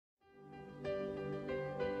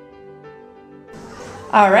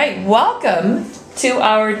All right, welcome to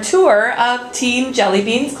our tour of Team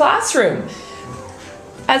Jellybean's classroom.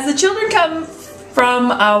 As the children come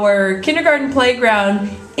from our kindergarten playground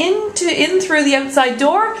in through the outside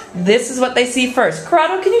door, this is what they see first.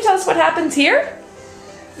 Corrado, can you tell us what happens here?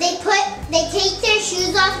 They take their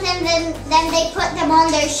shoes off and then they put them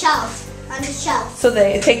on their shelf, on the shelf. So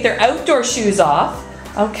they take their outdoor shoes off.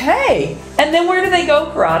 Okay. And then where do they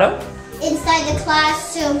go, Corrado? Inside the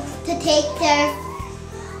classroom to take their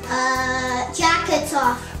jackets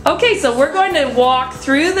off. Okay, so we're going to walk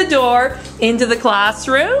through the door into the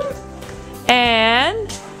classroom.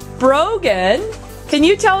 And Brogan, can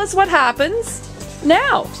you tell us what happens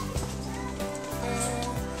now?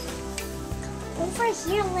 Over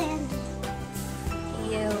here, Landon.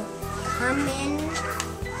 You come in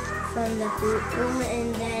from the boot room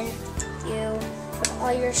and then you put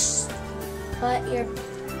all your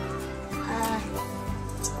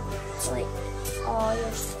all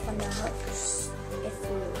your stuff on the hooks if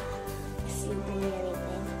you need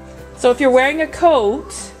anything. So if you're wearing a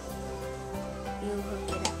coat,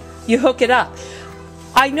 you hook it up.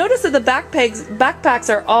 I noticed that the backpacks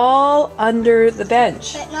are all under the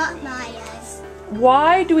bench. But not Maya's.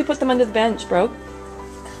 Why do we put them under the bench, bro? Because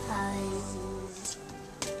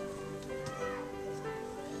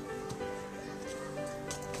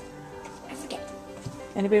I forget.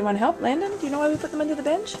 Anybody want to help? Landon, do you know why we put them under the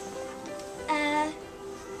bench?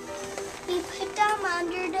 We put them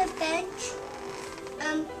under the bench.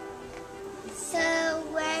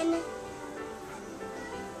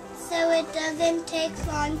 So it doesn't take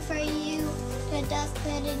long for you to just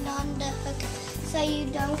put it on the hook, so you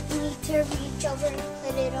don't need to reach over and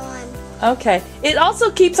put it on. Okay. It also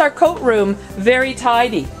keeps our coat room very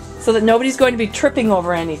tidy so that nobody's going to be tripping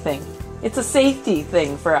over anything. It's a safety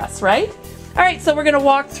thing for us, right? All right, so we're going to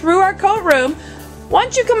walk through our coat room.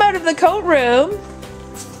 Once you come out of the coat room,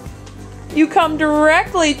 you come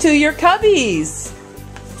directly to your cubbies.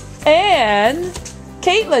 And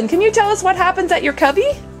Caitlin, can you tell us what happens at your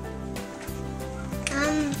cubby?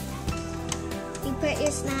 You put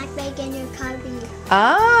your snack bag in your cubby.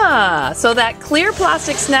 Ah, so that clear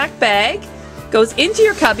plastic snack bag goes into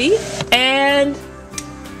your cubby, and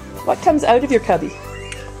what comes out of your cubby?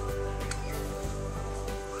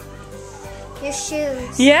 Your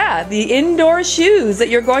shoes. Yeah, the indoor shoes that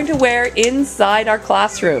you're going to wear inside our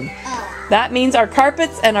classroom. Oh. That means our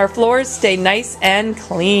carpets and our floors stay nice and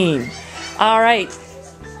clean. All right,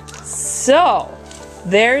 so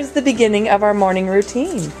there's the beginning of our morning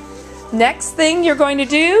routine. Next thing you're going to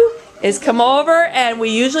do is come over, and we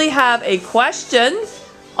usually have a question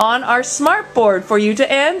on our smart board for you to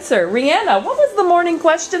answer. Rihanna, what was the morning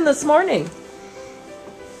question this morning?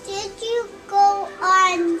 Did you go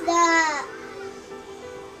on the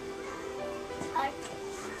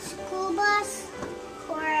school bus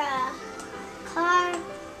or a car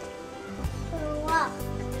or what?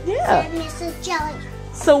 Yeah. Said Mrs. Jelly.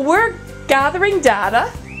 So we're gathering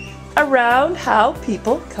data around how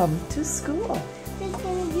people come to school. Who's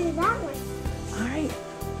going to do that one? All right.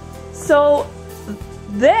 So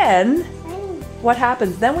then what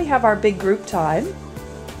happens? Then we have our big group time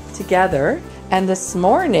together. And this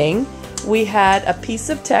morning we had a piece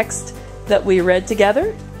of text that we read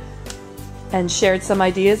together and shared some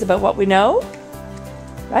ideas about what we know.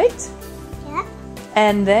 Right? Yeah.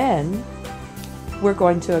 And then we're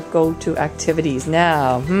going to go to activities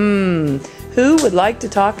now. Who would like to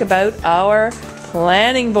talk about our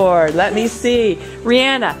planning board? Let me see.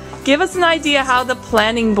 Rihanna, give us an idea how the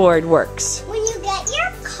planning board works. When you get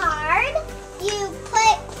your card, you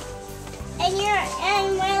put, and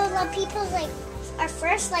one of the people are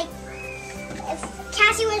first, if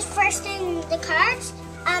Cassie was first in the cards,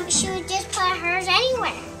 she would just put hers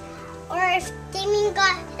anywhere. Or if Damien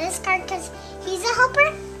got his card because he's a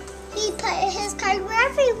helper, he put his card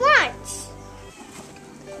wherever he wants.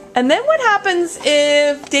 And then what happens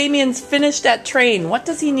if Damien's finished at train? What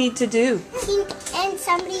does he need to do? And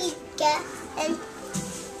somebody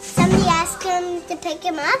asks him to pick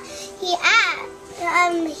him up. He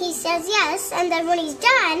says yes, and then when he's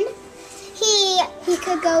done, he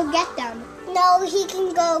could go get them. No, he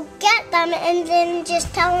can go get them and then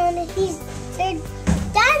just tell him they're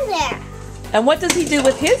done there. And what does he do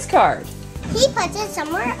with his card? He puts it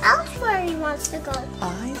somewhere else where he wants to go.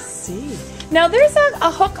 I see. Now there's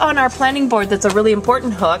a hook on our planning board that's a really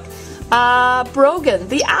important hook. Brogan,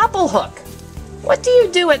 the apple hook. What do you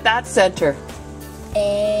do at that center?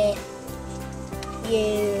 You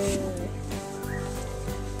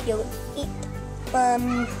eat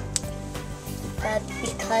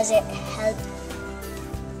because it helps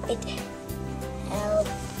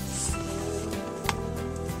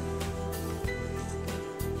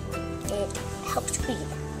helps read.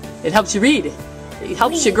 It helps you read. It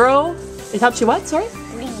helps you grow. It helps you what? Sorry?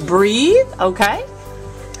 Breathe. Okay.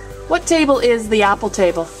 What table is the apple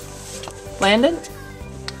table? Landon?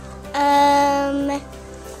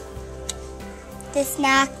 The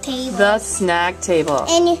snack table. The snack table.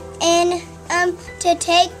 And to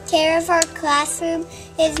take care of our classroom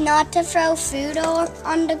is not to throw food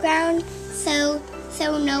on the ground, so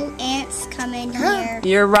no ants come in here.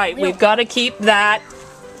 You're right. We've got to keep that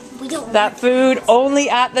food only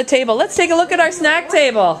at the table. Let's take a look at our snack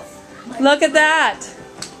table. Look at that.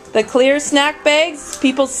 The clear snack bags.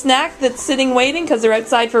 People's snack that's sitting waiting because they're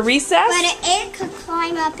outside for recess. But an ant could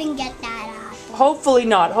climb up and get that apple. Hopefully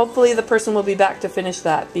not. Hopefully the person will be back to finish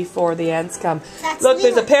that before the ants come. Look,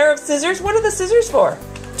 there's a pair of scissors. What are the scissors for?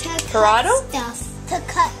 Corrado?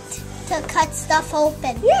 To cut stuff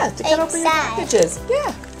open. Yeah, to cut open your packages.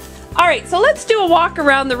 Yeah. All right, so let's do a walk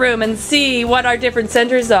around the room and see what our different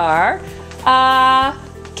centers are.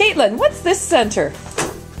 Caitlin, what's this center?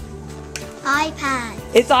 iPad.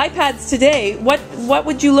 It's iPads today. What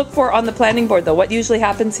would you look for on the planning board, though? What usually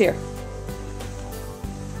happens here?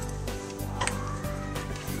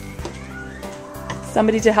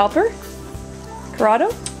 Somebody to help her?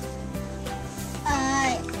 Corrado?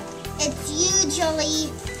 It's usually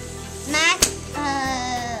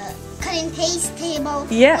cut and paste table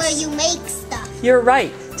where you make stuff. You're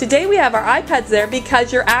right. Today we have our iPads there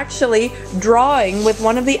because you're actually drawing with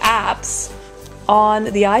one of the apps on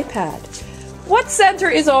the iPad. What center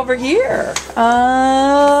is over here?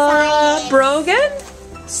 Science. Brogan?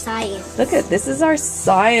 Science. Look at this is our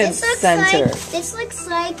science center. This looks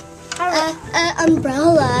like an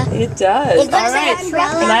umbrella. It does. All right,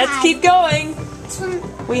 let's keep going.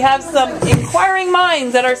 We have some inquiring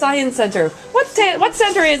minds at our science center. What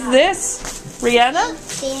center is this, Rihanna?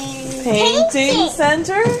 Painting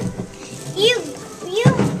center. Each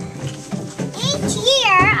year,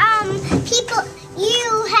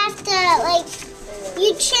 you have to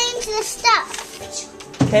you change the stuff.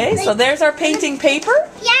 Okay, so there's our painting paper.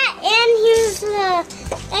 Yeah, and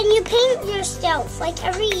you paint yourself. Like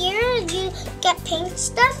every year, you get paint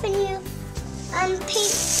stuff and you paint the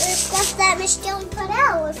stuff that Miss Jones put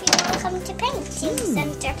out if you want to come to painting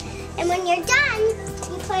center. And when you're done,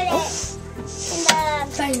 you put it in the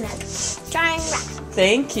drying rack.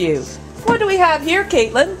 Thank you. What do we have here,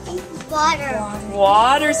 Caitlin?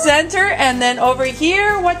 Water center. And then over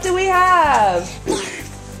here, what do we have?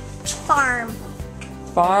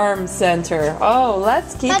 Farm center. Oh,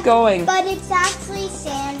 let's keep going. But it's actually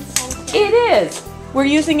sand center. It is. We're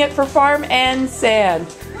using it for farm and sand.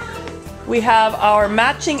 We have our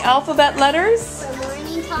matching alphabet letters. For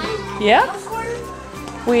morning time. Yep.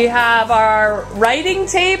 We have our writing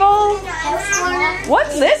table.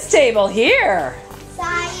 What's this table here?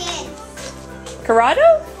 Science.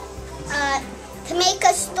 Corrado? To make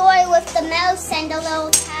a story with the mouse and the little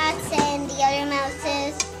cats and the other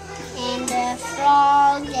mouses and the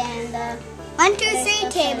frog and the 1, 2, 3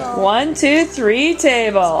 table. 1, 2, 3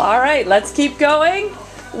 table. All right, let's keep going.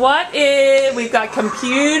 We've got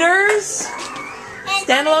computers,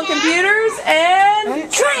 standalone computers,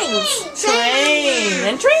 and trains.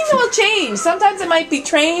 And trains will change. Sometimes it might be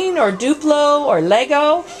train or Duplo or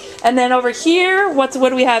Lego. And then over here, what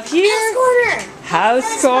do we have here?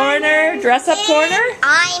 House corner. Dress up corner.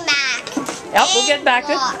 iMac. Yep, we'll get back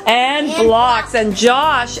to it. And blocks. And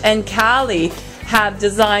Josh and Callie have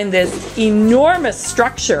designed this enormous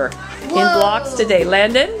structure in blocks today.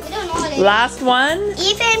 Landon? Last one.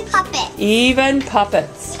 Even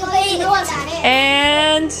puppets.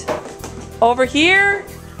 And over here,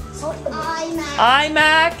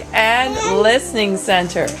 iMac and listening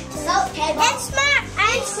center.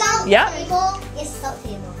 Yeah.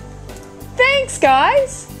 Thanks,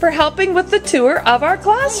 guys, for helping with the tour of our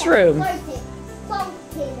classroom.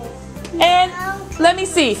 And let me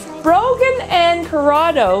see, Brogan and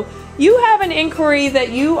Corrado, you have an inquiry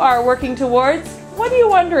that you are working towards. What are you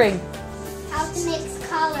wondering? How to mix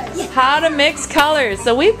colors. How to mix colors.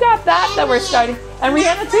 So we've got that we're starting. And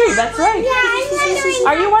Rihanna too, that's right. Yeah, I'm wondering.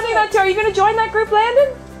 Are you wanting that too? Are you going to join that group,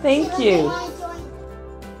 Landon? Thank you.